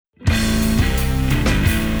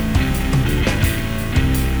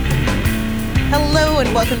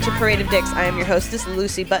Welcome to Parade of Dicks. I am your hostess,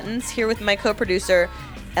 Lucy Buttons, here with my co-producer,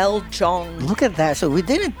 El Jong. Look at that. So we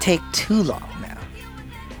didn't take too long now.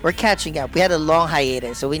 We're catching up. We had a long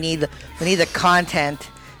hiatus, so we need the content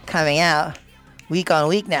coming out week on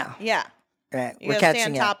week now. Yeah. Right. We're catching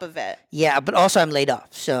stay on top of it. Yeah, but also I'm laid off,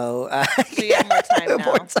 so so you have more time now.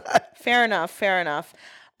 More time. Fair enough.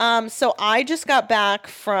 So I just got back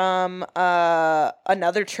from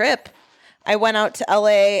another trip. I went out to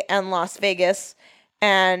LA and Las Vegas.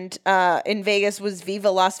 And in Vegas was Viva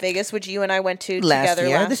Las Vegas, which you and I went to together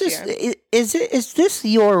last year. Is this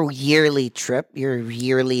your yearly trip? Your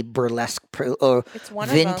yearly burlesque or it's one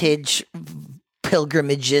vintage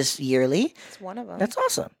pilgrimages yearly? It's one of them. That's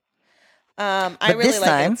awesome. I really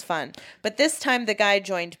like it. It's fun. But this time the guy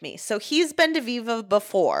joined me. So he's been to Viva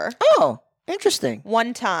before. Oh, interesting.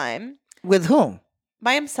 One time. With whom?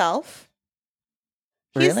 By himself.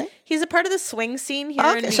 Really? He's a part of the swing scene here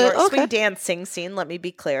in New York. Swing dancing scene, let me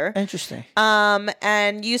be clear. Interesting.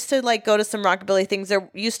 And used to go to some rockabilly things. There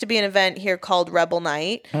used to be an event here called Rebel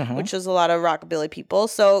Night, which was a lot of rockabilly people.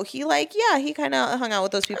 So he he kind of hung out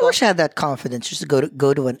with those people. I wish I had that confidence just to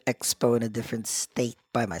go to an expo in a different state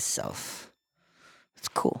by myself. It's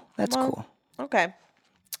cool. That's cool. Okay.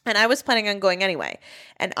 And I was planning on going anyway.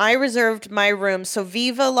 And I reserved my room. So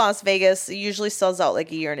Viva Las Vegas usually sells out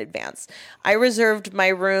like a year in advance. I reserved my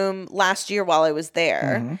room last year while I was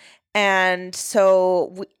there. And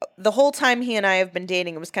so the whole time he and I have been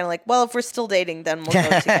dating, it was kind of like, well, if we're still dating, then we'll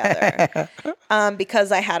go together.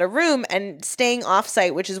 Because I had a room, and staying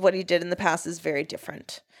off-site, which is what he did in the past, is very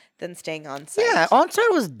different than staying on-site. Yeah,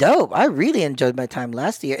 on-site was dope. I really enjoyed my time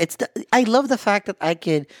last year. I love the fact that I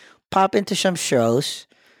could pop into some shows,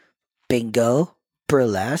 bingo,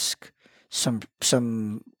 burlesque,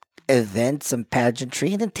 some events, some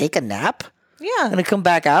pageantry, and then take a nap. Yeah. And then come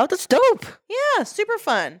back out. That's dope. Yeah, super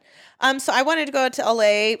fun. So I wanted to go to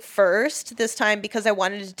LA first this time because I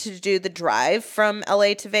wanted to do the drive from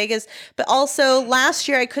LA to Vegas. But also last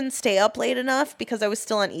year I couldn't stay up late enough because I was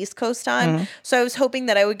still on East Coast time. So I was hoping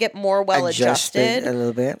that I would get more well adjusted a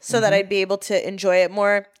little bit so that I'd be able to enjoy it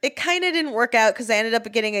more. It kind of didn't work out because I ended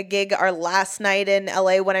up getting a gig our last night in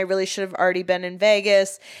LA when I really should have already been in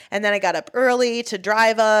Vegas. And then I got up early to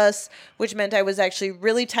drive us, which meant I was actually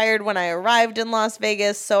really tired when I arrived in Las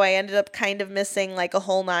Vegas. So I ended up kind of missing like a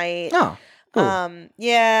whole night. Oh, cool.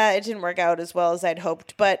 Yeah, it didn't work out as well as I'd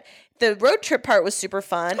hoped, but the road trip part was super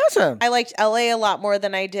fun. Awesome. I liked LA a lot more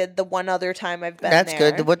than I did the one other time I've been That's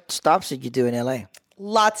there. good. What stops did you do in LA?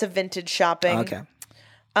 Lots of vintage shopping. Okay.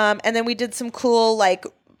 And then we did some cool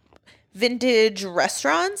vintage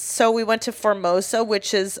restaurants. So we went to Formosa,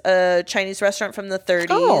 which is a Chinese restaurant from the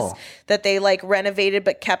 30s that they renovated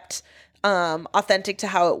but kept authentic to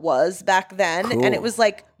how it was back then. Cool. And it was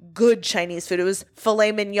good Chinese food. It was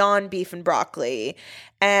filet mignon, beef and broccoli.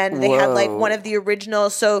 And they had one of the original.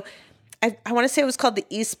 So I want to say it was called the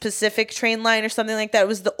East Pacific train line or something like that. It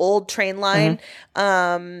was the old train line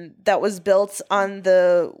that was built on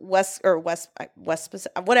the West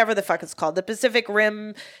Pacific, whatever the fuck it's called, the Pacific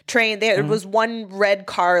Rim train. There was one red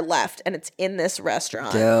car left, and it's in this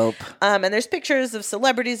restaurant. Dope. And there's pictures of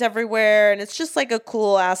celebrities everywhere, and it's just a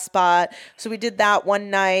cool ass spot. So we did that one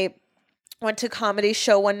night. Went to a comedy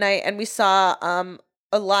show one night, and we saw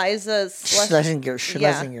Eliza Schlesinger.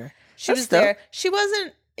 Yeah. She was there. She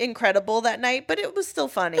wasn't incredible that night, but it was still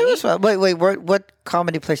funny. It was fun. Wait, what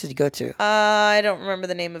comedy place did you go to? I don't remember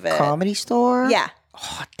the name of it. Comedy Store? Yeah.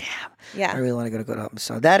 Oh, damn. Yeah. I really want to go to Comedy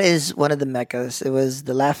Store. That is one of the meccas. It was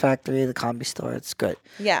the Laugh Factory, the Comedy Store. It's good.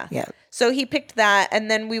 Yeah. Yeah. So he picked that, and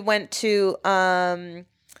then we went to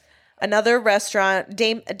another restaurant,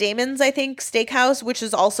 Damon's, I think, Steakhouse, which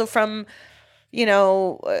is also from, I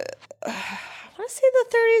want to say the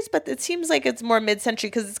 30s, but it seems like it's more mid-century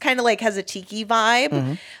because it's kind of has a tiki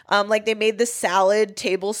vibe. They made the salad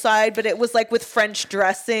tableside, but it was with French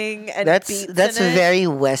dressing and beets that's in a it. very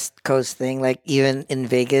West Coast thing. Even in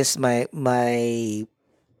Vegas, my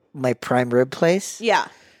prime rib place. Yeah.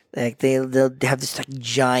 They'll have this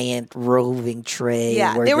giant roving tray.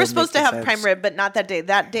 Yeah, they were supposed to have prime rib, but not that day.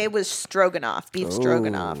 That day was stroganoff, beef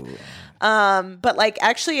stroganoff. But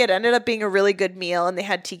actually it ended up being a really good meal, and they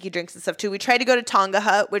had tiki drinks and stuff too. We tried to go to Tonga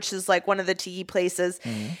Hut, which is one of the tiki places.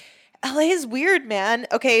 LA is weird, man.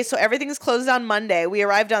 Okay, so everything's closed on Monday. We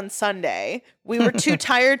arrived on Sunday. We were too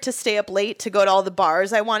tired to stay up late to go to all the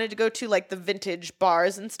bars I wanted to go to, the vintage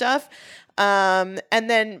bars and stuff. And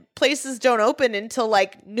then places don't open until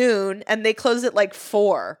noon, and they close at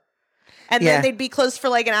 4. And then they'd be closed for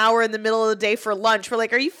like an hour in the middle of the day for lunch. We're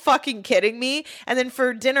like, are you fucking kidding me? And then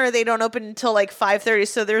for dinner, they don't open until like 5:30.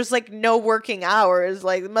 So there's like no working hours.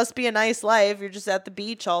 Like, it must be a nice life. You're just at the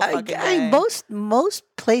beach all fucking day.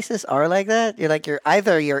 Most places are like that. You're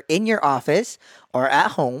either in your office or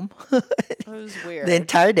at home. It was weird. The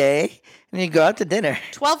entire day, and you go out to dinner.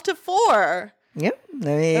 12 to 4. Yep. I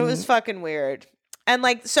mean, it was fucking weird. And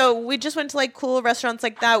like, so we just went to like cool restaurants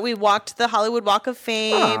like that. We walked the Hollywood Walk of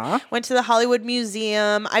Fame, went to the Hollywood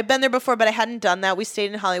Museum. I've been there before, but I hadn't done that. We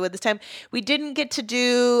stayed in Hollywood this time. We didn't get to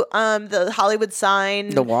do the Hollywood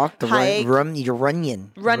sign. The walk, the hike.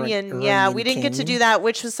 Runyon. Yeah, we didn't get to do that,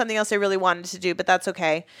 which was something else I really wanted to do, but that's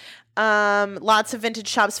okay. Lots of vintage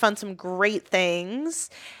shops, found some great things.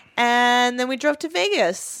 And then we drove to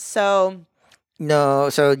Vegas. So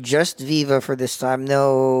just Viva for this time.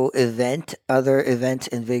 No other event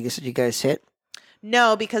in Vegas that you guys hit?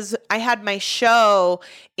 No, because I had my show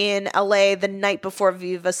in LA the night before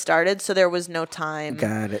Viva started, so there was no time.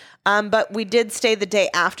 Got it. But we did stay the day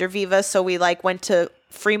after Viva, so we like went to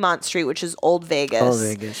Fremont Street, which is Old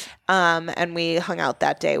Vegas. And we hung out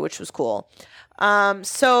that day, which was cool.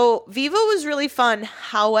 So Viva was really fun.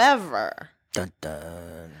 However, dun,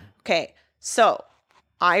 dun. Okay, so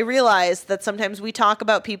I realize that sometimes we talk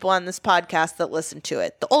about people on this podcast that listen to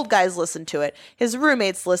it. The old guys listen to it. His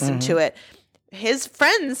roommates listen to it. His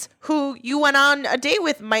friends who you went on a date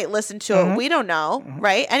with might listen to it. We don't know,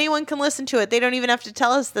 right? Anyone can listen to it. They don't even have to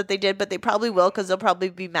tell us that they did, but they probably will because they'll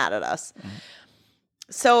probably be mad at us.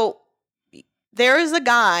 So there is a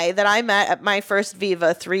guy that I met at my first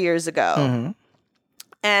Viva 3 years ago.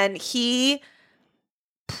 And he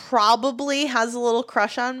probably has a little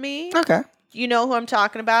crush on me. Okay. You know who I'm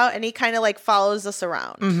talking about? And he kind of like follows us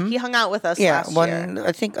around. He hung out with us last year.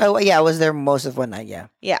 I think, I was there most of one night, yeah.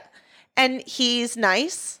 Yeah. And he's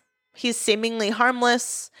nice. He's seemingly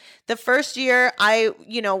harmless. The first year I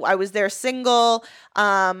was there single.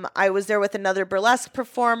 I was there with another burlesque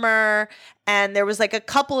performer, and there was like a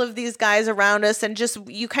couple of these guys around us, and just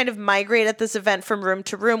you kind of migrate at this event from room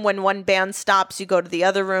to room. When one band stops, you go to the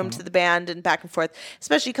other room to the band and back and forth,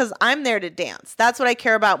 especially because I'm there to dance. That's what I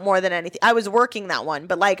care about more than anything. I was working that one,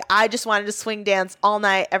 but like I just wanted to swing dance all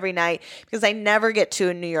night, every night, because I never get to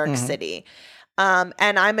in New York City.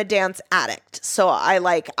 And I'm a dance addict. So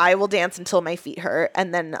I will dance until my feet hurt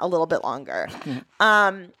and then a little bit longer.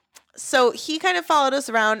 So he kind of followed us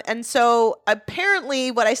around. And so apparently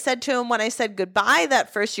what I said to him when I said goodbye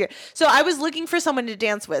that first year. So I was looking for someone to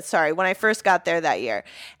dance with, when I first got there that year.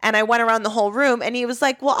 And I went around the whole room and he was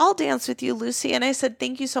like, well, I'll dance with you, Lucy. And I said,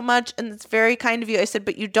 thank you so much. And it's very kind of you. I said,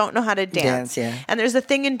 but you don't know how to dance. And there's a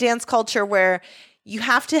thing in dance culture where you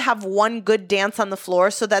have to have one good dance on the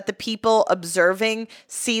floor so that the people observing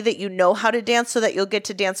see that you know how to dance so that you'll get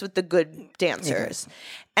to dance with the good dancers.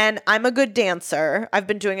 And I'm a good dancer. I've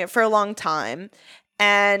been doing it for a long time.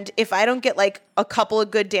 And if I don't get like a couple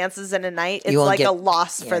of good dances in a night, it's like a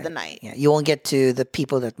loss for the night. Yeah, you won't get to the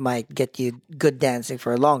people that might get you good dancing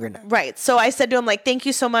for a longer night. Right. So I said to him, like, thank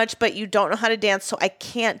you so much, but you don't know how to dance, so I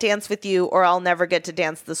can't dance with you or I'll never get to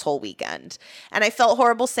dance this whole weekend. And I felt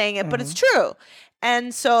horrible saying it, but it's true.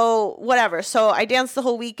 And so whatever. So I danced the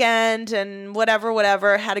whole weekend and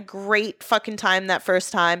whatever. Had a great fucking time that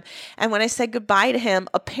first time. And when I said goodbye to him,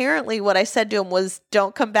 apparently what I said to him was,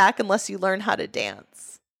 don't come back unless you learn how to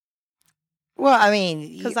dance. Well, I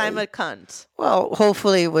mean, because I'm a cunt. Well,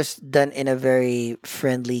 hopefully it was done in a very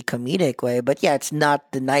friendly, comedic way. But yeah, it's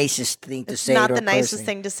not the nicest thing to say to a person. It's not the nicest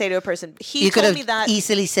thing to say to a person. He told me that.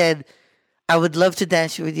 Easily said, I would love to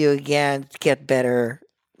dance with you again, get better.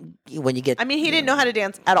 When you get, I mean, he didn't know how to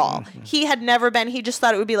dance at all. He had never been. He just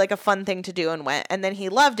thought it would be like a fun thing to do and went. And then he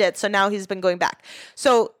loved it. So now he's been going back.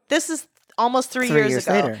 So this is almost 3 years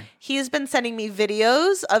ago. Later. He's been sending me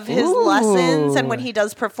videos of his lessons and when he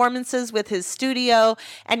does performances with his studio.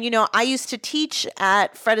 And, I used to teach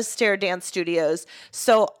at Fred Astaire Dance Studios.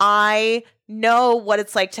 So I know what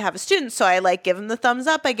it's like to have a student. So I give him the thumbs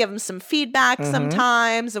up. I give him some feedback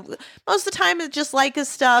sometimes. Most of the time it's just like his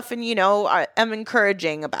stuff and, I'm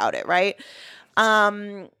encouraging about it, right?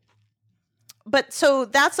 But so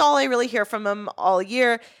that's all I really hear from him all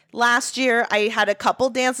year. Last year, I had a couple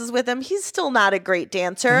dances with him. He's still not a great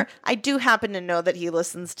dancer. I do happen to know that he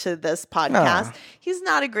listens to this podcast. He's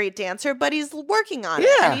not a great dancer, but he's working on it,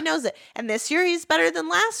 and he knows it. And this year, he's better than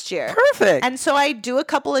last year. Perfect. And so I do a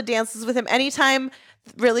couple of dances with him. Anytime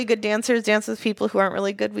really good dancers dance with people who aren't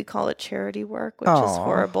really good. We call it charity work, which is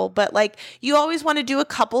horrible. But like, you always want to do a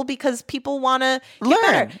couple because people want to get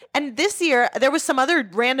better. And this year, there was some other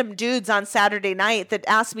random dudes on Saturday night that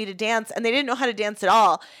asked me to dance, and they didn't know how to dance at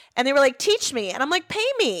all. And they were like, teach me. And I'm like, pay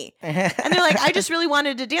me. And they're like, I just really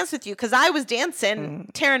wanted to dance with you because I was dancing,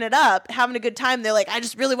 tearing it up, having a good time. They're like, I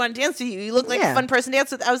just really want to dance with you. You look like a fun person to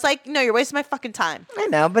dance with. I was like, no, you're wasting my fucking time. I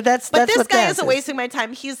know, but this guy isn't wasting my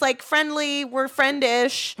time. He's like friendly. We're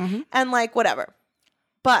friendish and like whatever.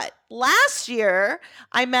 But last year,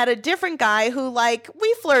 I met a different guy who, like,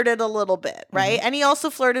 we flirted a little bit, right? And he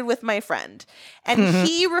also flirted with my friend. And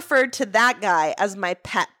he referred to that guy as my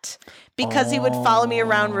pet because he would follow me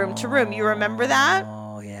around room to room. You remember that?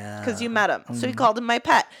 Oh, yeah. Because you met him. So he called him my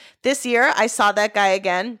pet. This year, I saw that guy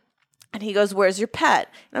again. And he goes, where's your pet?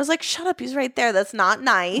 And I was like, shut up. He's right there. That's not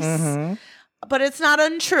nice. But it's not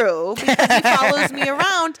untrue because he follows me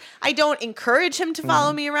around. I don't encourage him to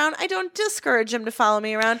follow me around. I don't discourage him to follow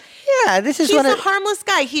me around. Yeah, he's a harmless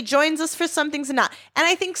guy. He joins us for some things and not. And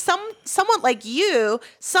I think someone like you,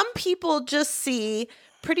 some people just see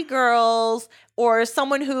pretty girls or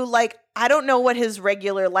someone who, like, I don't know what his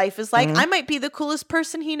regular life is like. I might be the coolest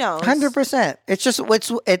person he knows. 100%. It's just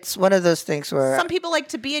it's one of those things where some people like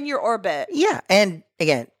to be in your orbit. Yeah, and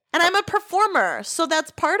again. And I'm a performer, so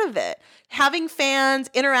that's part of it. Having fans,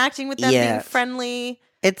 interacting with them, being friendly.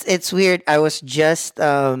 It's weird. I was just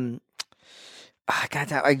I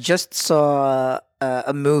just saw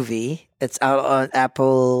a movie. It's out on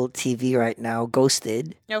Apple TV right now,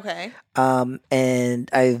 Ghosted. Okay. And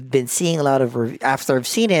I've been seeing a lot of after I've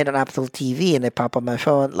seen it on Apple TV and they pop on my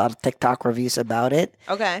phone, a lot of TikTok reviews about it.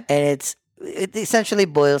 Okay. And it essentially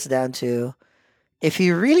boils down to if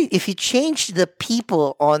you change the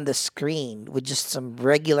people on the screen with just some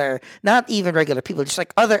not even regular people, just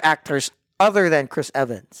like other actors other than Chris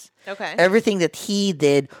Evans. Okay. Everything that he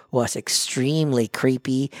did was extremely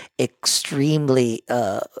creepy, extremely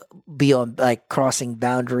beyond, like, crossing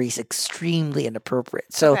boundaries, extremely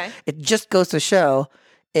inappropriate. So it just goes to show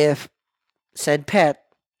if said pet,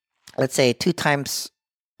 let's say 2 times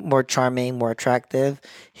more charming, more attractive,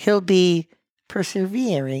 he'll be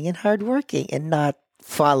persevering and hardworking and not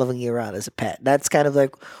following you around as a pet. That's kind of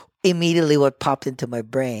like immediately what popped into my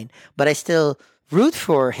brain. But I still root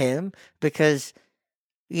for him because,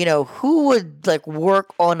 you know, who would like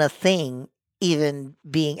work on a thing even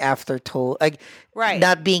being after told, like,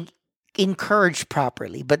 not being encouraged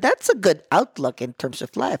properly. But that's a good outlook in terms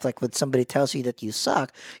of life. Like when somebody tells you that you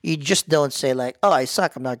suck, you just don't say like, oh, I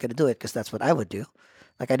suck, I'm not going to do it, because that's what I would do.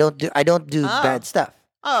 Like I don't do bad stuff.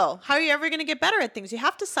 Oh, how are you ever going to get better at things? You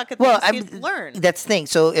have to suck at things to learn. That's the thing.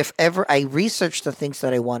 So if ever I research the things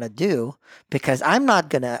that I want to do, because I'm not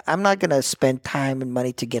gonna spend time and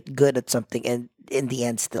money to get good at something and in the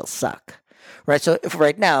end still suck, right? So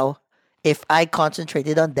right now, if I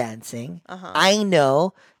concentrated on dancing, I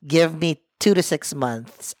know, give me 2 to 6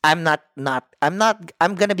 months, I'm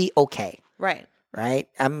gonna be okay, right?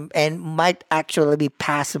 And might actually be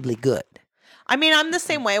passably good. I mean, I'm the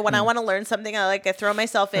same way. When I want to learn something, I throw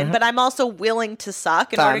myself in, but I'm also willing to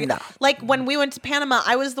suck in order to, like when we went to Panama,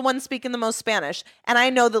 I was the one speaking the most Spanish, and I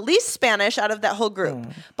know the least Spanish out of that whole group.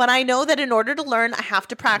 But I know that in order to learn, I have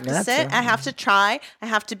to practice it. I have to try. I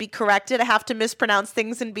have to be corrected. I have to mispronounce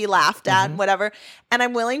things and be laughed at and whatever. And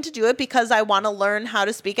I'm willing to do it because I want to learn how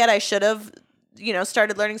to speak it. I should have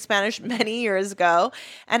started learning Spanish many years ago,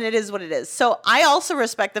 and it is what it is. So I also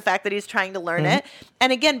respect the fact that he's trying to learn it.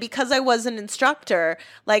 And again, because I was an instructor,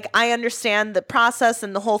 like I understand the process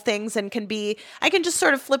and the whole things, and I can just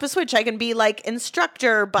sort of flip a switch. I can be like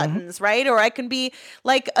instructor buttons, right? Or I can be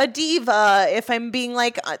like a diva if I'm being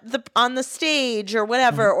like on the stage or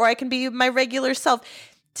whatever, or I can be my regular self.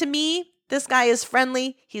 To me, this guy is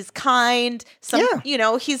friendly. He's kind.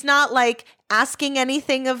 He's not like asking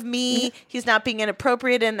anything of me. He's not being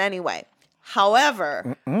inappropriate in any way.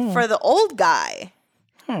 However, for the old guy,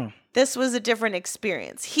 this was a different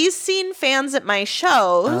experience. He's seen fans at my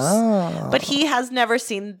shows, but he has never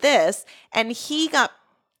seen this. And he got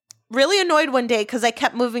really annoyed one day because I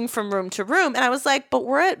kept moving from room to room. And I was like, but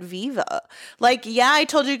we're at Viva. Like, yeah, I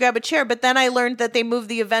told you to grab a chair, but then I learned that they moved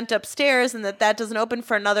the event upstairs and that doesn't open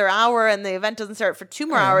for another hour and the event doesn't start for 2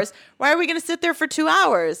 more hours. Why are we going to sit there for 2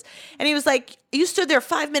 hours? And he was like, you stood there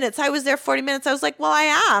 5 minutes. I was there 40 minutes. I was like, well, I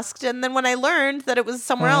asked. And then when I learned that it was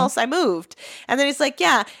somewhere else, I moved. And then he's like,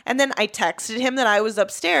 yeah. And then I texted him that I was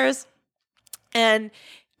upstairs, and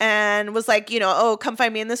and was like, oh, come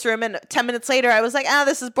find me in this room. And 10 minutes later, I was like,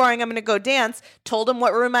 this is boring. I'm going to go dance. Told him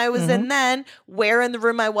what room I was in then, where in the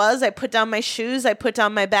room I was. I put down my shoes. I put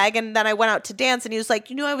down my bag. And then I went out to dance. And he was like,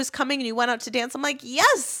 you knew I was coming and you went out to dance. I'm like,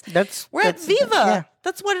 yes, we're at Viva. Yeah.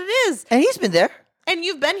 That's what it is. And he's been there. And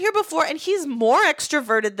you've been here before, and he's more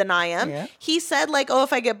extroverted than I am. Yeah. He said, like, oh,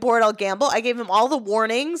 if I get bored, I'll gamble. I gave him all the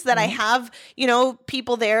warnings that I have,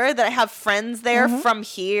 people there, that I have friends there from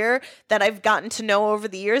here, that I've gotten to know over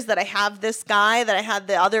the years, that I have this guy, that I had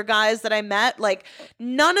the other guys that I met. Like,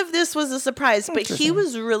 none of this was a surprise, but he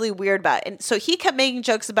was really weird about it. And so he kept making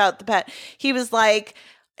jokes about the pet. He hates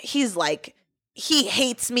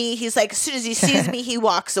me. He's like, as soon as he sees me, he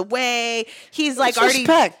walks away. He's like,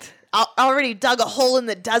 already dug a hole in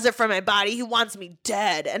the desert for my body. He wants me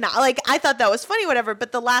dead. And I thought that was funny, whatever.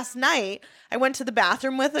 But the last night, I went to the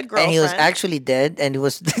bathroom with a girlfriend. And he was actually dead, and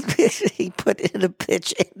he put in a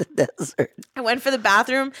pitch in the desert. I went for the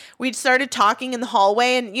bathroom. We started talking in the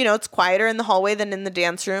hallway, and, it's quieter in the hallway than in the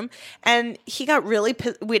dance room. And he got really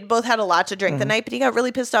pissed. We'd both had a lot to drink the night, but he got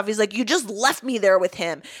really pissed off. He's like, you just left me there with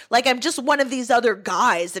him. Like, I'm just one of these other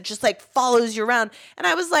guys that just, like, follows you around. And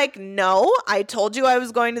I was like, no, I told you I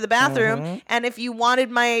was going to the bathroom. And if you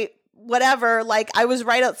wanted my whatever, like, I was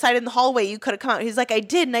right outside in the hallway. You could have come out. He's like, I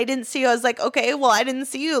did, and I didn't see you. I was like, okay, well, I didn't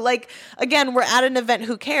see you. Like, again, we're at an event.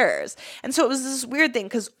 Who cares? And so it was this weird thing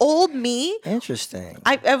because old me. Interesting.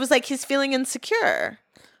 I was like, he's feeling insecure.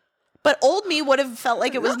 But old me would have felt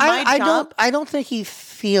like it was my job. I don't think he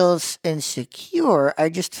feels insecure. I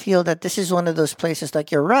just feel that this is one of those places,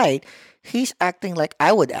 like, you're right. He's acting like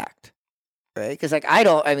I would act. Right? Because, like,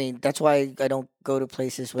 that's why I don't go to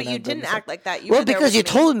places when But you didn't act like that. Well, because you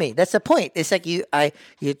told me. That's the point. It's like you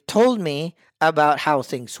told me about how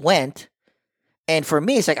things went. And for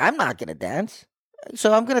me, it's like, I'm not going to dance.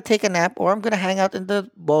 So I'm going to take a nap or I'm going to hang out in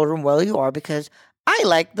the ballroom while you are because I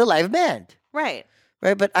like the live band. Right.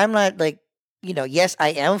 Right? But I'm not like, yes, I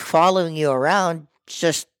am following you around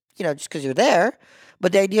just because you're there.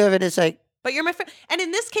 But the idea of it is like, but you're my friend. And in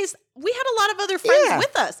this case, we had a lot of other friends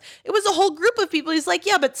with us. It was a whole group of people. He's like,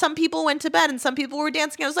 yeah, but some people went to bed and some people were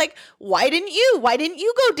dancing. I was like, why didn't you? Why didn't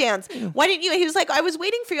you go dance? Why didn't you? He was like, I was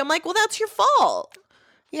waiting for you. I'm like, well, that's your fault.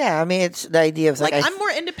 Yeah, I mean, it's the idea of like I'm more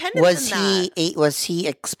independent than that. Was he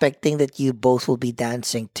expecting that you both will be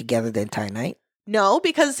dancing together the entire night? No,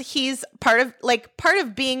 because he's part of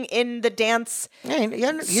being in the dance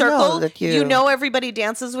circle. You know everybody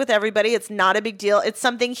dances with everybody. It's not a big deal. It's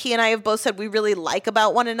something he and I have both said we really like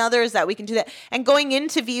about one another is that we can do that. And going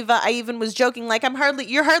into Viva, I even was joking like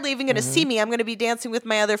you're hardly even going to see me. I'm going to be dancing with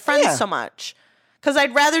my other friends so much. Because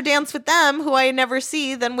I'd rather dance with them, who I never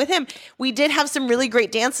see, than with him. We did have some really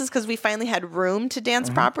great dances because we finally had room to dance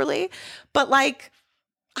properly. But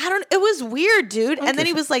it was weird, dude. And then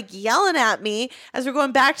he was like yelling at me as we're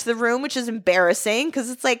going back to the room, which is embarrassing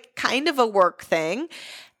because it's like kind of a work thing.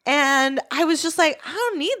 And I was just like, I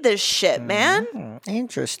don't need this shit, man.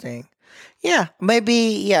 Interesting. Yeah.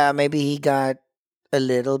 Maybe he got a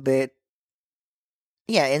little bit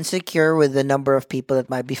insecure with the number of people that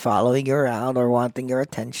might be following you around or wanting your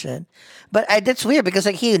attention. But that's weird because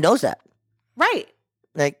like he knows that. Right.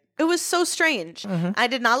 Like it was so strange. I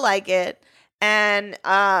did not like it. And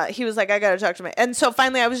he was like, I got to talk to my... And so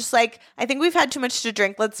finally I was just like, I think we've had too much to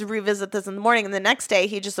drink. Let's revisit this in the morning. And the next day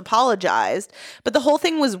he just apologized. But the whole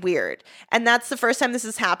thing was weird. And that's the first time this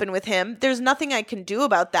has happened with him. There's nothing I can do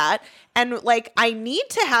about that. And like, I need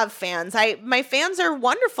to have fans. My fans are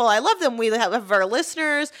wonderful. I love them. We have our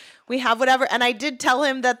listeners. We have whatever. And I did tell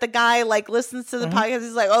him that the guy like listens to the podcast.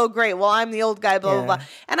 He's like, oh, great. Well, I'm the old guy, blah, blah, blah.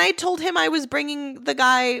 And I told him I was bringing the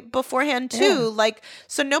guy beforehand too. Yeah. Like,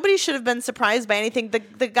 so nobody should have been surprised by anything.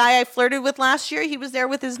 The guy I flirted with last year, he was there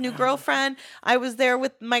with his new girlfriend. I was there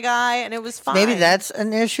with my guy and it was fine. Maybe that's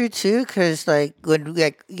an issue too. Cause like when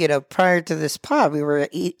prior to this pod, we were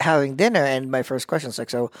having dinner and my first question was like,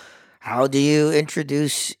 so how do you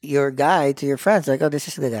introduce your guy to your friends? Like, oh, this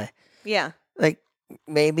is the guy. Yeah. Like,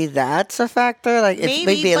 maybe that's a factor. Like, it's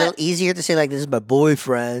maybe a little easier to say, like, this is my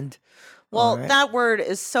boyfriend. Well, that word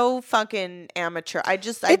is so fucking amateur. I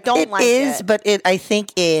don't like it. It is, but I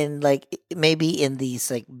think in, like, maybe in these,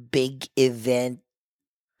 like, big event.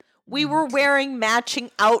 We were wearing matching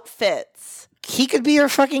outfits. He could be your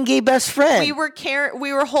fucking gay best friend.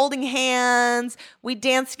 We were holding hands. We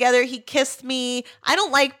danced together. He kissed me. I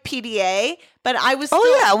don't like PDA, but I was.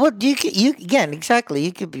 Oh yeah, well you again exactly.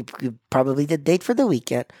 You could be probably the date for the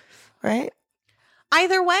weekend, right?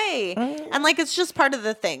 either way. And like, it's just part of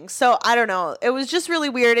the thing. So I don't know. It was just really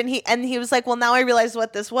weird. And he was like, well, now I realize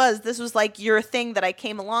what this was. This was like your thing that I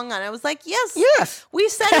came along on. I was like, yes. We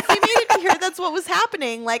said if we made it here, that's what was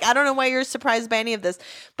happening. Like, I don't know why you're surprised by any of this.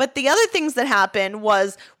 But the other things that happened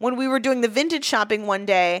was when we were doing the vintage shopping one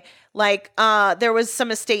day, like there was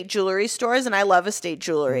some estate jewelry stores, and I love estate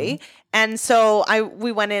jewelry. And so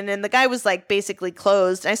we went in, and the guy was like basically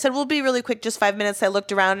closed. And I said, we'll be really quick, just 5 minutes. I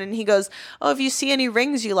looked around, and he goes, oh, if you see any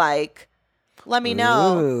rings you like, let me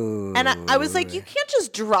know. Ooh. And I was like, you can't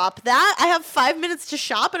just drop that. I have 5 minutes to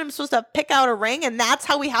shop, and I'm supposed to pick out a ring, and that's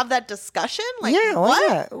how we have that discussion? Like, yeah,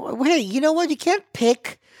 what? Wait, you know what? You can't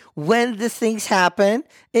pick when the things happen.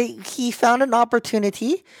 He found an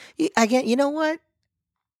opportunity. Again, you know what?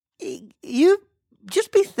 You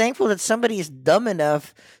just be thankful that somebody is dumb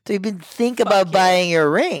enough to even think about buying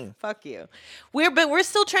your ring. Fuck you. We're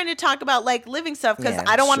still trying to talk about like living stuff because Yeah,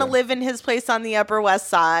 I don't want to sure. live in his place on the Upper West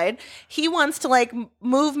Side. He wants to like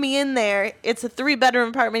move me in there. It's a 3-bedroom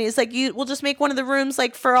apartment. He's like, we'll just make one of the rooms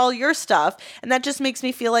like for all your stuff, and that just makes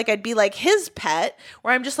me feel like I'd be like his pet,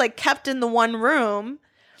 where I'm just like kept in the one room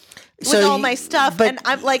with all my stuff. And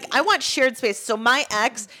I'm like, I want shared space. So my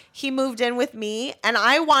ex, he moved in with me, and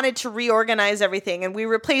I wanted to reorganize everything, and we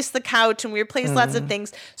replaced the couch, and we replaced lots of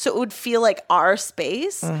things so it would feel like our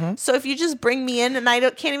space. So if you just bring me in and I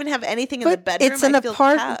can't even have anything in the bedroom, it's an I feel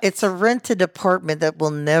apartment. kept. It's a rented apartment that will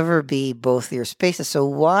never be both your spaces. So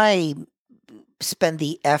why spend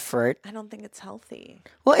the effort? I don't think it's healthy.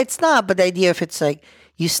 Well, it's not. But the idea if it's like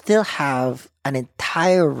you still have an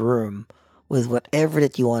entire room with whatever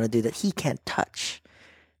that you want to do that he can't touch.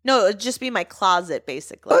 No, it would just be my closet,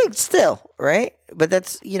 basically. Oh, still, right? But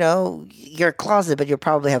that's, your closet, but you'll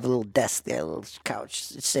probably have a little desk there, a little couch,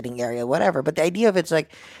 sitting area, whatever. But the idea of it's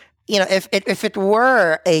like, if it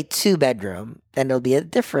were a 2-bedroom, then it'll be a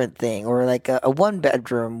different thing. Or like a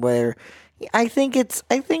 1-bedroom where I think it's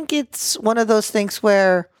one of those things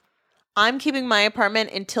where I'm keeping my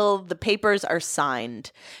apartment until the papers are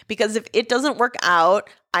signed, because if it doesn't work out,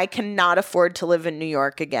 I cannot afford to live in New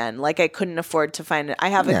York again. Like, I couldn't afford to find it. I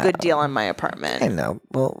have a good deal on my apartment. I know.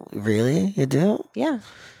 Well, really? You do? Yeah.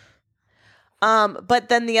 But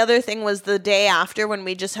then the other thing was the day after, when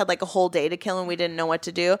we just had like a whole day to kill and we didn't know what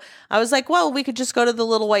to do. I was like, well, we could just go to the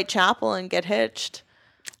Little White Chapel and get hitched.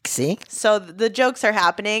 See? So the jokes are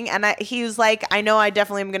happening, and he was like, I know I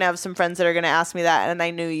definitely am going to have some friends that are going to ask me that, and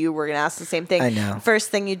I knew you were going to ask the same thing. I know. First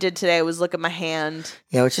thing you did today was look at my hand.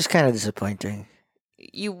 Yeah, which is kind of disappointing.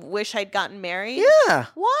 You wish I'd gotten married? Yeah.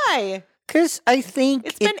 Why? Because I think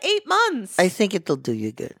It's been 8 months. I think it'll do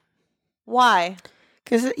you good. Why?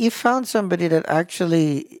 Because you found somebody that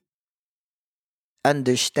actually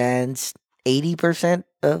understands 80%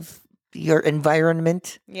 of your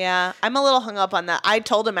environment. Yeah, I'm a little hung up on that. I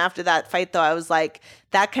told him after that fight, though, I was like,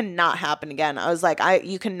 that cannot happen again. I was like,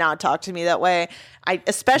 you cannot talk to me that way.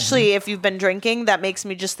 Especially if you've been drinking, that makes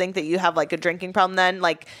me just think that you have like a drinking problem. Then,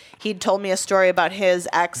 like, he told me a story about his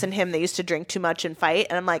ex and him. They used to drink too much and fight,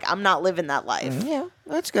 and I'm like, I'm not living that life. Yeah,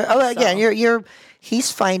 that's good. Oh, again,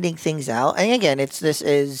 he's finding things out, and again,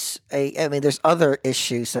 there's other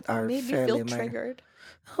issues that are Made me fairly feel minor. triggered.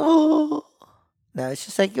 Oh. No, it's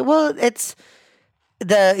just like, well, it's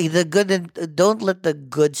the good and don't let the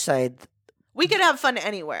good side. We could have fun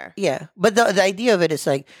anywhere. Yeah, but the idea of it is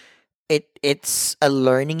like it's a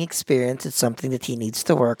learning experience. It's something that he needs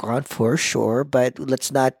to work on for sure. But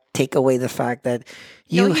let's not take away the fact that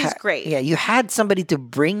he's great. Yeah, you had somebody to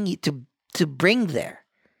bring you to bring there.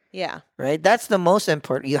 Yeah. Right? That's the most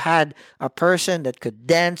important. You had a person that could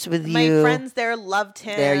dance with My you. friends there loved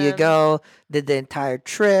him. There you go. Did the entire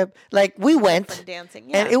trip. Like, we went. Fun dancing.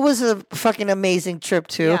 Yeah. And it was a fucking amazing trip,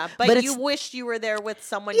 too. Yeah, but you wished you were there with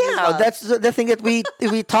someone you Yeah, loved. that's the thing that we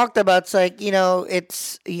talked about. It's like,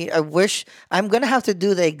 I wish I'm going to have to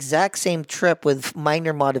do the exact same trip with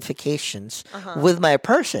minor modifications with my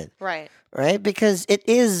person. Right. Right? Because it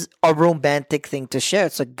is a romantic thing to share.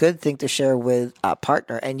 It's a good thing to share with a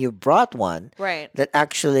partner. And you brought one that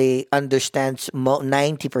actually understands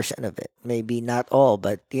 90% of it. Maybe not all,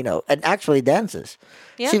 but, and actually dances.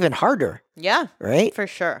 Yeah. It's even harder. Yeah. Right? For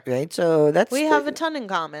sure. Right? So we have a ton in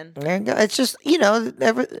common. It's just,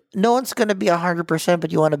 no one's going to be 100%,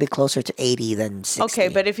 but you want to be closer to 80 than 60. Okay,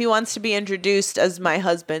 but if he wants to be introduced as my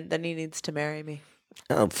husband, then he needs to marry me.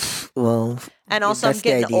 Oh, well. And also, I'm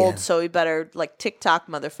getting old, so we better TikTok,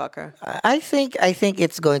 motherfucker. I think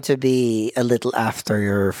it's going to be a little after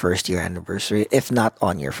your first year anniversary, if not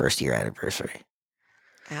on your first year anniversary.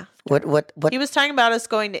 Yeah. What? He was talking about us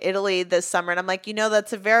going to Italy this summer, and I'm like,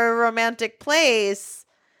 that's a very romantic place.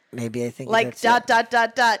 Maybe I think like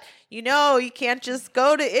that's it. You can't just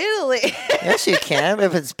go to Italy. Yes, you can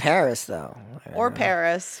if it's Paris, though. Or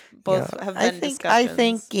Paris. Both have been I discussions.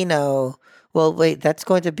 think Well, wait, that's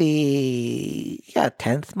going to be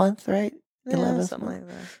 10th month, right? 11th something month. like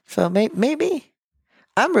that. So maybe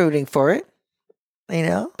I'm rooting for it.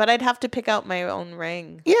 But I'd have to pick out my own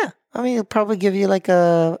ring. Yeah, I mean, it'll probably give you like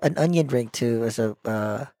an onion ring too as a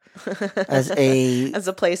as a as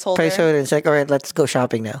a placeholder. It's like, all right, let's go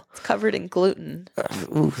shopping now. It's covered in gluten.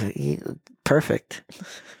 Perfect.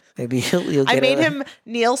 Maybe you'll get I made him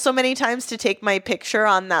kneel so many times to take my picture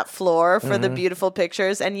on that floor for the beautiful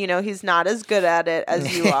pictures. And, he's not as good at it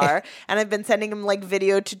as you are. And I've been sending him like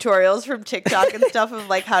video tutorials from TikTok and stuff of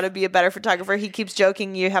like how to be a better photographer. He keeps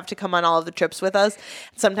joking, you have to come on all of the trips with us.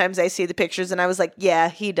 Sometimes I see the pictures and I was like, yeah,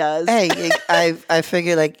 he does. Hey, I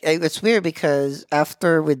figured like it's weird because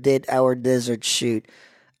after we did our desert shoot,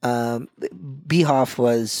 Behoff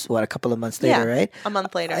was a couple of months later, right? A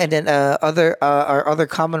month later. And then our other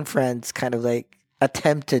common friends kind of like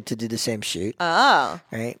attempted to do the same shoot. Oh.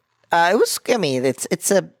 Right. It was. I mean, it's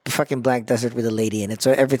a fucking black desert with a lady in it,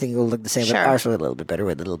 so everything will look the same. Sure. But ours was a little bit better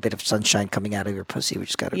with a little bit of sunshine coming out of your pussy, which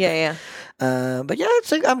is kind of yeah. But yeah,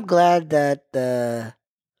 it's like I'm glad that.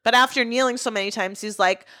 But after kneeling so many times, he's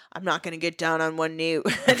like, I'm not going to get down on one knee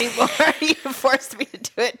anymore. You forced me to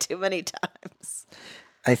do it too many times.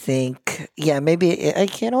 I think, maybe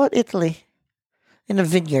Italy, in a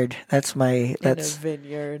vineyard. That's a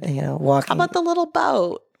vineyard. Walking. How about the little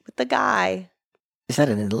boat with the guy? Is that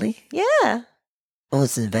in Italy? Yeah. Oh,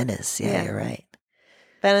 it's in Venice. Yeah, you're right.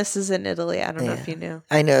 Venice is in Italy. I don't know if you knew.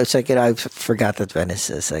 I know. It's like I forgot that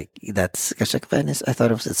Venice is like it's like Venice. I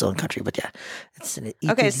thought it was its own country, but it's in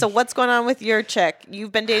Italy. Okay, so what's going on with your chick?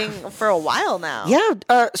 You've been dating for a while now.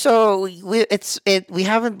 Yeah. So we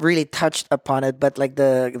haven't really touched upon it, but like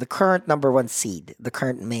the current number one seed, the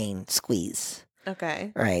current main squeeze.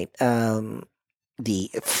 Okay. Right.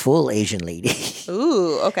 The full Asian lady.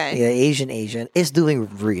 Ooh. Okay. The Asian is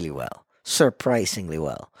doing really well. Surprisingly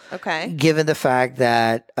well. Okay. Given the fact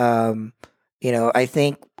that, I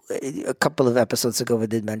think a couple of episodes ago we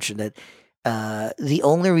did mention that the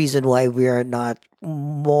only reason why we are not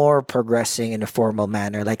more progressing in a formal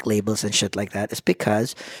manner, like labels and shit like that, is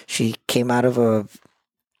because she came out of a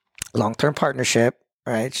long-term partnership,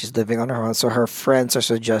 right? She's living on her own. So her friends are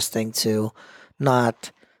suggesting to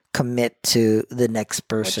not commit to the next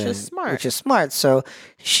person. Which is smart. So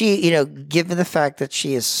she, given the fact that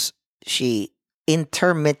she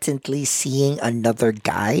intermittently seeing another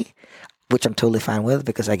guy, which I'm totally fine with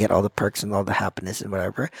because I get all the perks and all the happiness and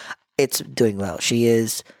whatever. It's doing well. She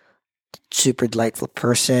is super delightful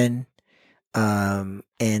person. And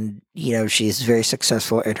she's very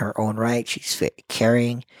successful in her own right. She's very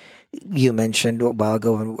caring. You mentioned a while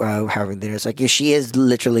ago when having dinner, it's like she is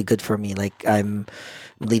literally good for me. Like I'm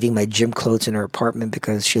leaving my gym clothes in her apartment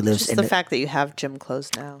because she lives in the fact that you have gym clothes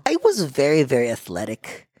now. I was very, very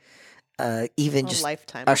athletic. Even just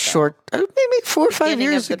lifetime a short, maybe 4 or 5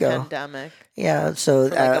 years of the ago. Pandemic. Yeah, so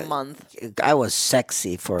for like a month. I was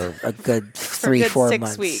sexy for a good 3-4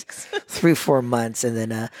 months. 6 weeks. 3-4 months, and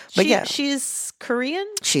then but she's Korean.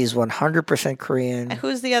 She's 100% Korean. And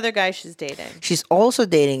who's the other guy she's dating? She's also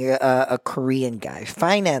dating a Korean guy,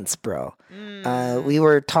 finance bro. We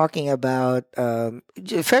were talking about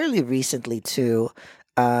fairly recently too.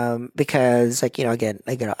 Because I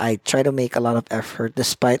try to make a lot of effort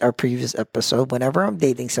despite our previous episode. Whenever I'm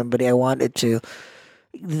dating somebody, I wanted to,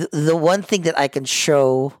 the one thing that I can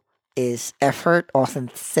show is effort,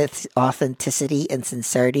 authenticity, and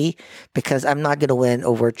sincerity, because I'm not going to win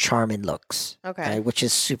over charm and looks. Okay. Right, which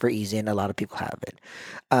is super easy and a lot of people have it.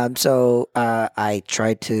 So I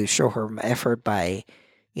tried to show her my effort by,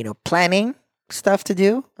 planning stuff to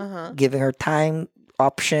do, giving her time,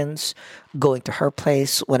 options, going to her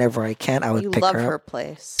place whenever I can. I would pick her up. You love her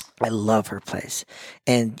place. I love her place,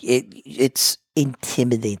 and it's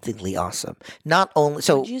intimidatingly awesome. Not only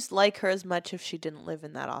so, would you like her as much if she didn't live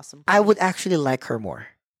in that awesome place? I would actually like her more.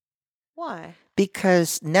 Why?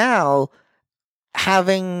 Because now,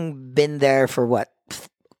 having been there for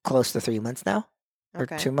close to 3 months now, or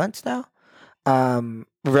 2 months now,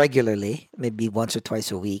 regularly, maybe once or twice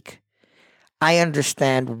a week, I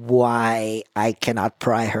understand why I cannot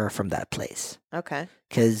pry her from that place. Okay.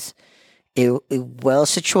 Because it well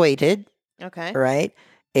situated. Okay. Right?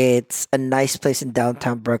 It's a nice place in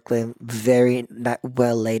downtown Brooklyn, very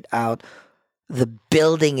well laid out. The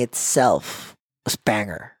building itself is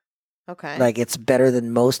banger. Okay. Like it's better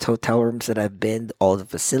than most hotel rooms that I've been, all the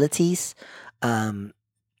facilities. And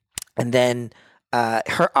then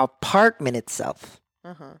her apartment itself.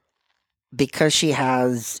 Uh-huh. Because she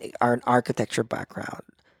has an architecture background,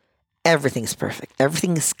 everything's perfect.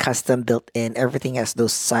 Everything is custom built in. Everything has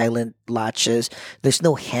those silent latches. There's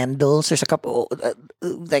no handles. There's a couple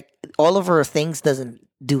like all of our things doesn't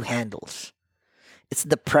do handles. It's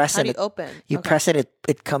the press How do and you open? you Okay. press it.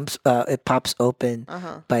 It comes. It pops open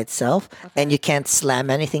by itself, Okay. and you can't slam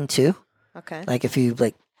anything too. Okay. Like if you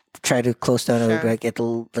like try to close down, Sure. like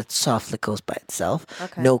it'll it softly close by itself.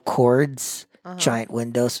 Okay. No cords, giant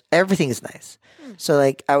windows. Everything is nice. So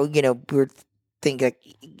like I would, we were thinking like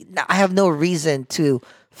I have no reason to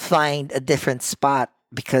find a different spot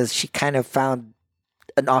because she kind of found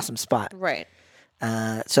an awesome spot. Right.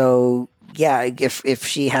 So yeah, if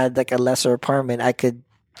she had like a lesser apartment, I could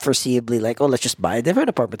foreseeably like, oh, let's just buy a different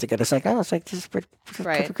apartment together. It's like, oh, it's like this is Right.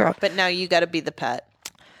 perfect crowd. But now you got to be the pet.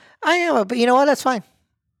 I am, but you know what? That's fine.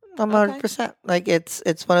 I'm Okay. 100%. Like it's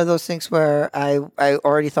one of those things where I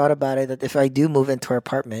already thought about it that if I do move into her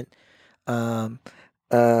apartment, um,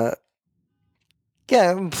 uh,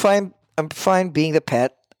 yeah, I'm fine. I'm fine being the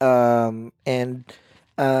pet. And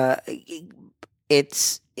uh,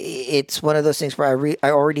 it's one of those things where I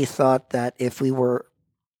already thought that if we were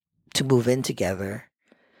to move in together,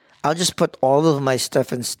 I'll just put all of my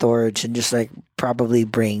stuff in storage and just like probably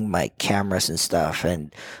bring my cameras and stuff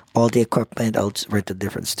and all the equipment. I'll just rent a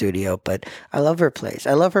different studio. But I love her place.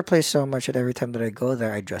 I love her place so much that every time that I go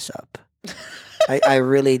there, I dress up. I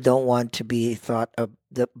really don't want to be thought of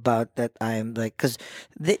about that I'm like, because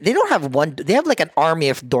they don't have one, they have like an army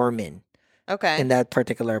of doormen Okay. in that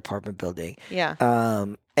particular apartment building. Yeah.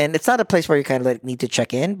 And it's not a place where you kind of like need to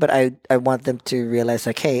check in, but I want them to realize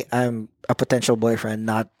like, hey, I'm a potential boyfriend,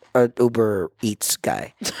 not an Uber Eats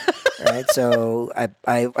guy, right? So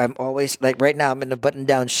I'm always like right now I'm in a button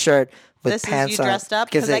down shirt with This is pants you on dressed up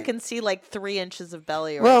because I can see like 3 inches of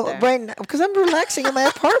belly right well, there. right now because I'm relaxing in my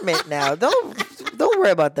apartment now. Don't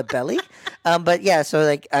worry about the belly. But yeah, so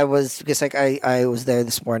like I was because like I was there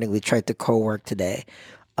this morning. We tried to co-work today.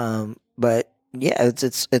 But yeah,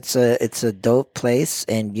 it's a dope place,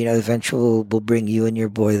 and eventually we'll bring you and your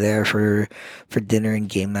boy there for dinner and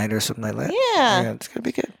game night or something like that. Yeah. It's gonna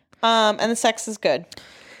be good. And the sex is good.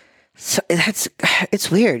 So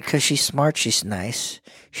it's weird because she's smart, she's nice.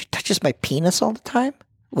 She touches my penis all the time,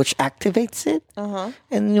 which activates it.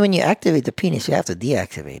 And when you activate the penis, you have to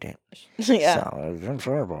deactivate it. Yeah. So I'm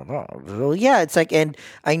sorry about that. So yeah, it's like, and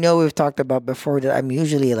I know we've talked about before that I'm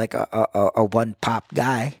usually like a one pop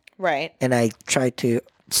guy. Right. And I try to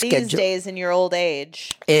schedule These days in your old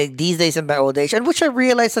age. these days in my old age, and which I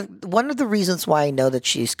realized that one of the reasons why I know that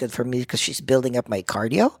she's good for me is because she's building up my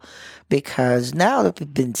cardio. Because now that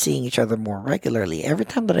we've been seeing each other more regularly, every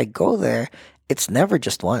time that I go there, it's never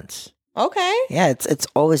just once. Okay. Yeah, it's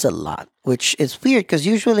always a lot, which is weird because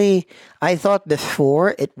usually I thought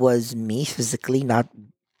before it was me physically not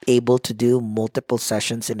able to do multiple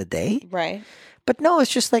sessions in a day. Right. But no,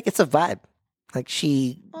 it's just like it's a vibe. Like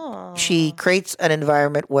she creates an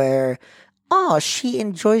environment where she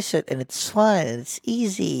enjoys it and it's fun and it's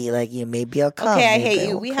easy. Like maybe I'll come. Okay, I maybe hate you.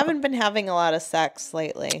 won't We come. haven't been having a lot of sex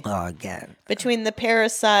lately. Oh, again. Between the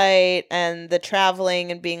parasite and the traveling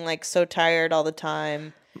and being like so tired all the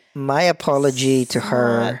time. My apology to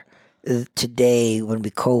her today when we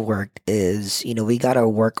co-worked is, we got to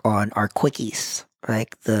work on our quickies,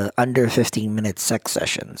 like the under 15-minute sex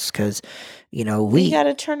sessions, because, We got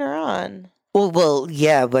to turn her on. Well,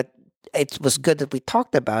 yeah, but it was good that we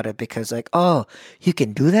talked about it because, like, oh, you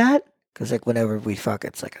can do that? Because, like, whenever we fuck,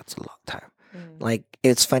 it's like, it's a long time. Like,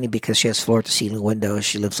 it's funny because she has floor-to-ceiling windows.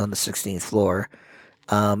 She lives on the 16th floor.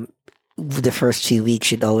 The first few weeks,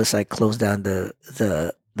 she'd always, like, close down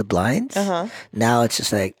the blinds. Now it's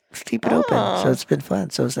just, like, keep it open. So it's been fun.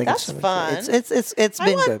 So it's, like, that's fun. It's been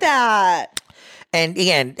I want good. that. And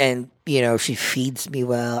again, she feeds me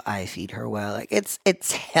well. I feed her well. Like,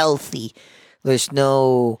 it's healthy. There's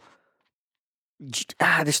no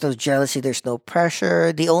jealousy. There's no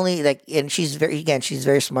pressure. The only and she's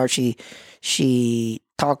very smart. She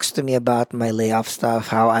talks to me about my layoff stuff,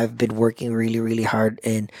 how I've been working really, really hard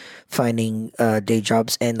in finding day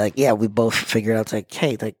jobs, and we both figured out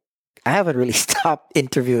hey, I haven't really stopped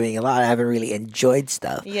interviewing a lot. I haven't really enjoyed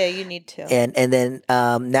stuff. Yeah, you need to. And then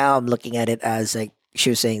now I'm looking at it as she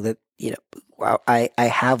was saying that I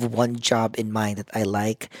have one job in mind that I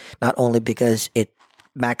like, not only because it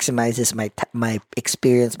maximizes my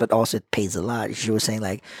experience, but also it pays a lot. She was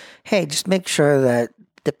saying hey, just make sure that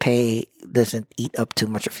the pay doesn't eat up too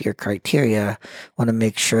much of your criteria. Want to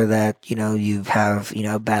make sure that you have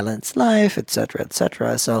a balanced life, etc.,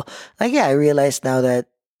 etc. So I realized now that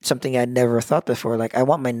something I never thought before. I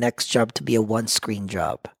want my next job to be a one screen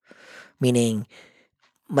job, meaning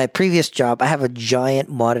my previous job, I have a giant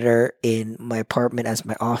monitor in my apartment as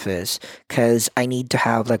my office because I need to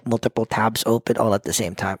have like multiple tabs open all at the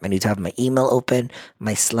same time. I need to have my email open,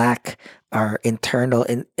 my Slack, our internal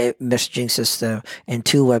messaging system, and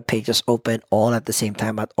 2 web pages open all at the same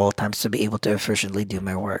time at all times to be able to efficiently do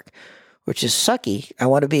my work, which is sucky. I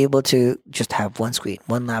want to be able to just have one screen,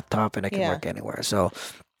 one laptop, and I can work anywhere. So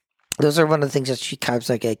those are one of the things that she kind of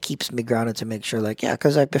like keeps me grounded to make sure, like, yeah,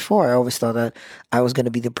 because like before I always thought that I was going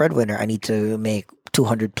to be the breadwinner. I need to make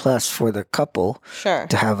 200 plus for the couple to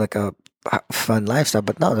have like a fun lifestyle.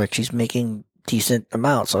 But no, like she's making decent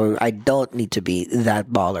amount, so I don't need to be that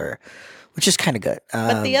baller, which is kind of good.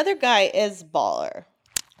 But the other guy is baller.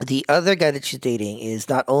 The other guy that she's dating is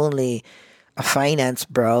not only a finance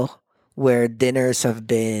bro, where dinners have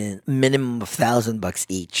been minimum of $1,000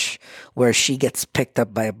 each, where she gets picked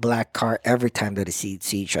up by a black car every time that they see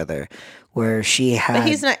each other, where she had. But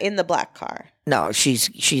he's not in the black car. No,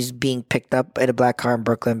 she's being picked up in a black car in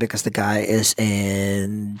Brooklyn because the guy is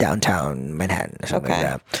in downtown Manhattan or something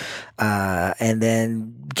like that. And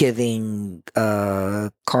then giving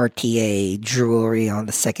Cartier jewelry on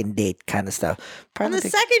the second date kind of stuff. On the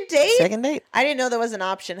second date? Second date. I didn't know that was an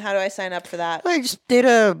option. How do I sign up for that? Well, I just did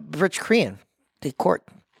a rich Korean. Did court.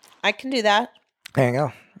 I can do that. There you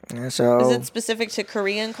go. Yeah, so is it specific to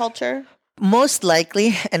Korean culture? Most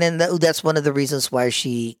likely, and then that's one of the reasons why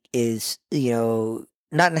she is,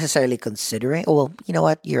 not necessarily considering. Oh, well, you know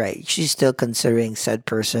what? You're right. She's still considering said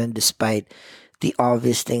person, despite the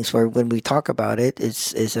obvious things. Where when we talk about it,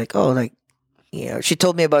 it's like, oh, like, she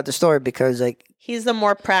told me about the story because like he's the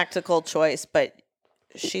more practical choice, but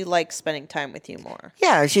she likes spending time with you more.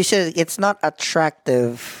 Yeah, she said it's not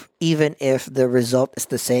attractive, even if the result is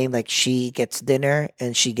the same. Like she gets dinner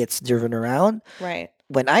and she gets driven around. Right.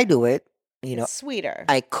 When I do it. It's sweeter.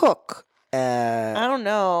 I cook. I don't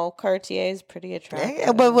know. Cartier is pretty attractive.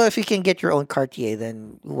 Yeah, but well, if you can get your own Cartier,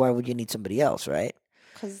 then why would you need somebody else, right?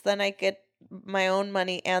 Because then I get my own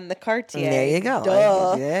money and the Cartier. There you go.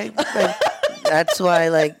 Duh. That's why,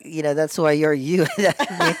 that's why you're you.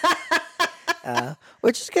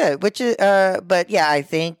 Which is good. Which is, but yeah, I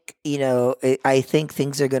think I think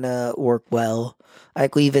things are gonna work well.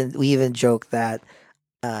 Like we even joke that.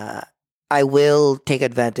 I will take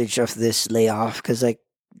advantage of this layoff because like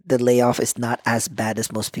the layoff is not as bad as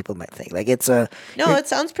most people might think. Like it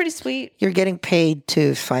sounds pretty sweet. You're getting paid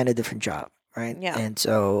to find a different job, right? Yeah. And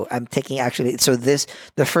so I'm taking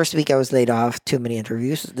the first week I was laid off, too many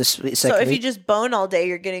interviews. So if you just bone all day,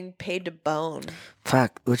 you're getting paid to bone.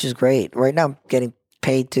 Fuck, which is great. Right now I'm getting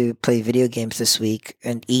paid to play video games this week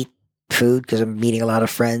and eat food because I'm meeting a lot of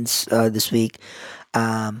friends this week.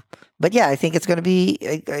 But yeah, I think it's gonna be.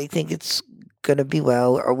 I think it's gonna be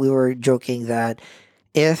well. Or we were joking that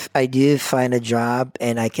if I do find a job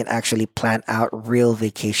and I can actually plan out real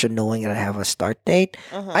vacation, knowing that I have a start date,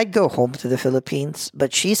 I'd go home to the Philippines.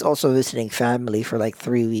 But she's also visiting family for like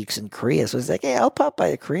 3 weeks in Korea, so it's like, hey, I'll pop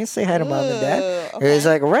by Korea, say hi to mom and dad. Okay. It's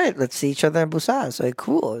like, all right, let's see each other in Busan. So like,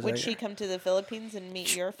 cool. Would she come to the Philippines and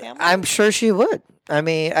meet your family? I'm sure she would. I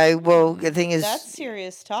mean, the thing is, that's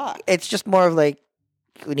serious talk. It's just more of like.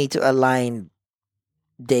 We need to align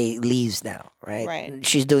day leaves now, right? Right.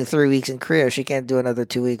 She's doing 3 weeks in Korea. She can't do another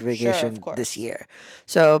 2-week vacation this year.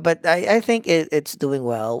 So, but I think it's doing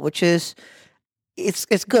well, which is it's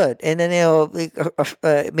good. And then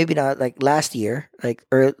maybe not like last year, like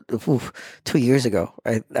 2 years ago,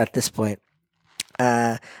 right? At this point,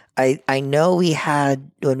 I know we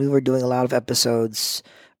had when we were doing a lot of episodes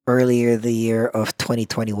earlier the year of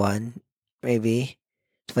 2021, maybe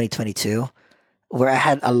 2022. Where I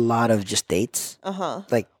had a lot of just dates.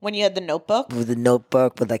 Like when you had the notebook? With the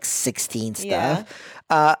notebook with like 16 stuff.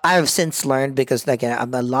 Yeah. I have since learned because again,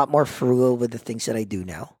 I'm a lot more frugal with the things that I do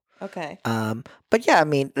now. Okay. But yeah, I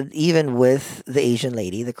mean, even with the Asian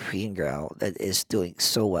lady, the Korean girl that is doing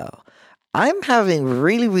so well, I'm having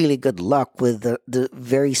really, really good luck with the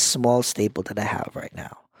very small staple that I have right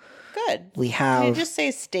now. Good. We have. Did you just say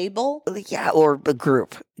stable? Yeah, or a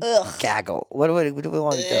group. Ugh. Gaggle. What do we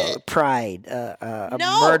want to do? Pride. A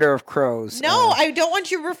murder of crows. No, I don't want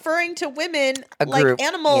you referring to women like group,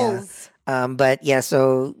 animals. Yeah. But yeah,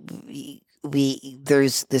 so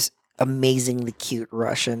there's this amazingly cute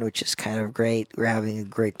Russian, which is kind of great. We're having a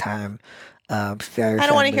great time. I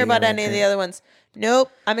don't want to hear about any of the other ones.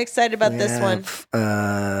 Nope, I'm excited about this one.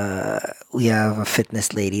 We have a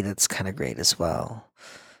fitness lady that's kind of great as well.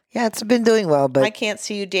 Yeah, it's been doing well, but I can't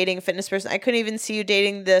see you dating a fitness person. I couldn't even see you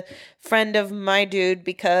dating the friend of my dude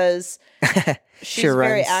because she's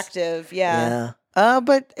very active. Yeah.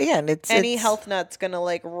 But again, Any it's health nut's gonna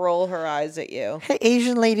like roll her eyes at you. Hey,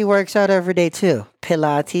 Asian lady works out every day too.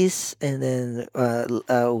 Pilates and then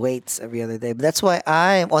weights every other day. But that's why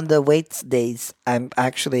I'm on the weights days. I'm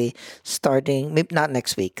actually starting, maybe not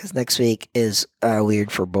next week, because next week is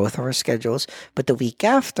weird for both of our schedules. But the week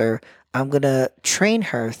after, I'm gonna train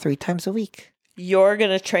her 3 times a week. You're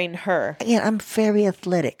gonna train her. Again, I'm very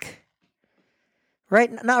athletic.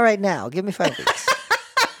 Not right now. Give me 5 weeks.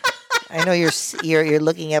 I know you're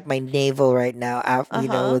looking at my navel right now.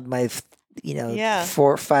 With my Yeah.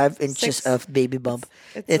 4 or 5 inches of baby bump.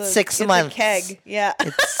 It's 6 months. A keg. Yeah.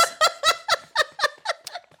 It's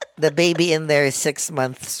the baby in there is 6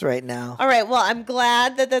 months right now. All right. Well, I'm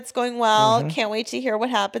glad that that's going well. Can't wait to hear what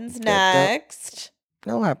happens next.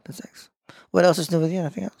 No happens next. What else is new with you?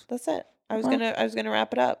 Nothing else. That's it. I was gonna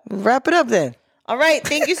wrap it up. Wrap it up then. All right.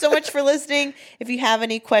 Thank you so much for listening. If you have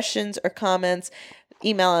any questions or comments,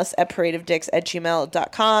 email us at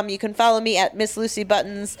parativedicks@gmail.com. You can follow me at Miss Lucy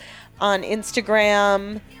Buttons on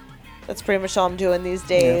Instagram. That's pretty much all I'm doing these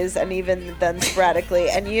days, and even then sporadically.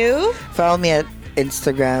 And you? Follow me at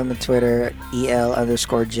Instagram and Twitter,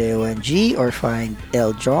 EL_JONG, or find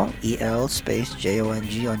ELJONG, EL space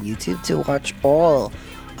JONG on YouTube to watch all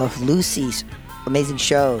of Lucy's amazing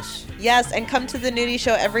shows. Yes, and come to the Nudie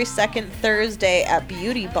Show every second Thursday at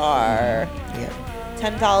Beauty Bar. Yeah.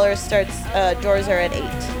 $10 starts, doors are at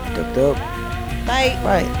 8. Dope. Bye.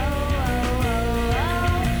 Bye.